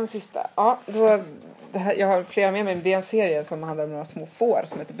 En sista. Ja, då, det här, jag har flera med mig. Men det är en serie som handlar om några små får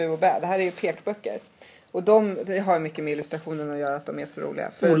som heter Bu och Bä. Det här är ju pekböcker. Och det har mycket med illustrationen att göra att de är så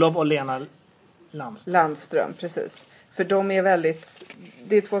roliga. Olof och Lena Landström, precis. För de är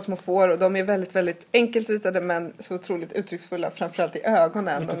det är 2 små får och de är väldigt, väldigt enkelt ritade men så otroligt uttrycksfulla, framförallt i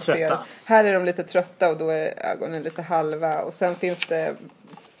ögonen. Lite trötta. Här är de lite trötta och då är ögonen lite halva. Och sen finns det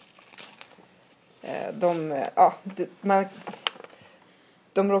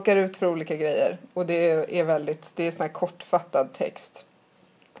de råkar ut för olika grejer och det är sån här kortfattad text.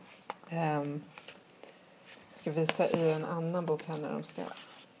 Ska visa i en annan bok här när de ska...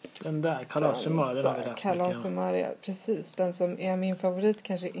 Den där, Kalashumar, den har vi läst. Kalashumar, ja, precis. Den som är min favorit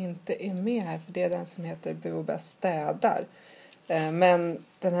kanske inte är med här för det är den som heter Bu och Bä städar. Men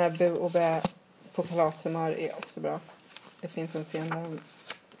den här Bu och Bä på Kalashumar är också bra. Det finns en scen där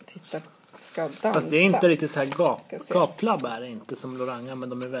de ska dansa. Fast det är inte riktigt så här gapflabb är det inte som Loranga, men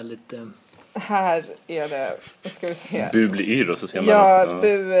de är väldigt... Här är det, ska vi se. Bu blir yr och så ser man... Ja,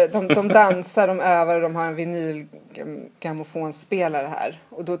 de dansar, de övar och de har en vinylgrammofonspelare här.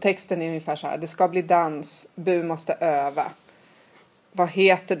 Och då texten är ungefär så här. Det ska bli dans, Bu måste öva. Vad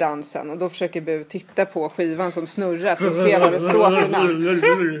heter dansen? Och då försöker Bu titta på skivan som snurrar för att se vad det står för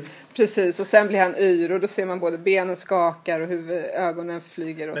namn. Precis, och sen blir han yr och då ser man både benen skakar och ögonen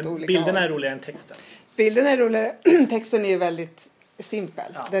flyger åt olika håll. Bilderna är roligare än texten. Bilderna är roligare. Texten är ju väldigt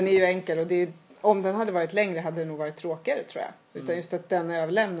simpel. Ja. Den är ju enkel och om den hade varit längre hade det nog varit tråkigare tror jag. Utan just att den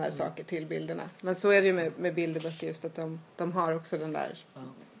överlämnar saker till bilderna. Men så är det ju med bilderböcker just att de har också den där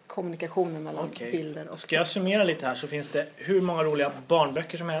kommunikationen mellan bilder och Ska jag summera lite här så finns det hur många roliga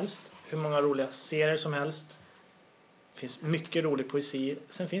barnböcker som helst. Hur många roliga serier som helst. Det finns mycket rolig poesi.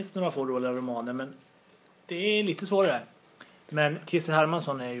 Sen finns det några få roliga romaner men det är lite svårare. Men Christer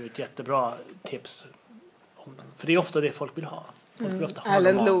Hermansson är ju ett jättebra tips. För det är ofta det folk vill ha.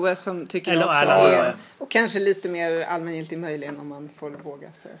 Alan Loe som tycker jag också är och kanske lite mer allmängiltig möjligen om man får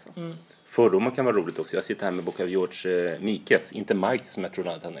våga säga så. Fördomar kan vara roligt också. Jag sitter här med bok av George Mikes, inte Mike som jag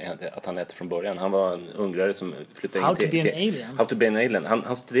trodde att han hette från början. Han var en ungrare som flyttade in till How to be an alien.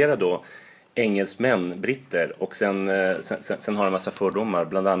 Han studerade då engelsmän, britter och sen har han en massa fördomar.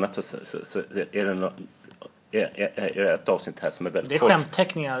 Bland annat så är det ett avsnitt här som är väldigt kort.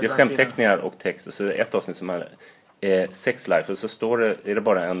 Skämtteckningar. Det är skämtteckningar och text. Och så är det ett avsnitt som är Sex Life och så är det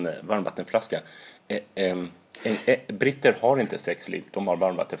bara en varmvattenflaska. Britter har inte sexliv, de har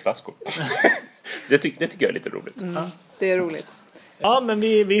varmvattenflaskor. det tycker jag är lite roligt. Det är roligt. Ja, men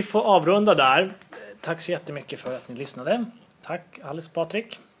vi får avrunda där. Tack så jättemycket för att ni lyssnade. Tack Alice och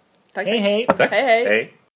Patrik. Tack. Hej hej. Tack. Hej hej. Hej.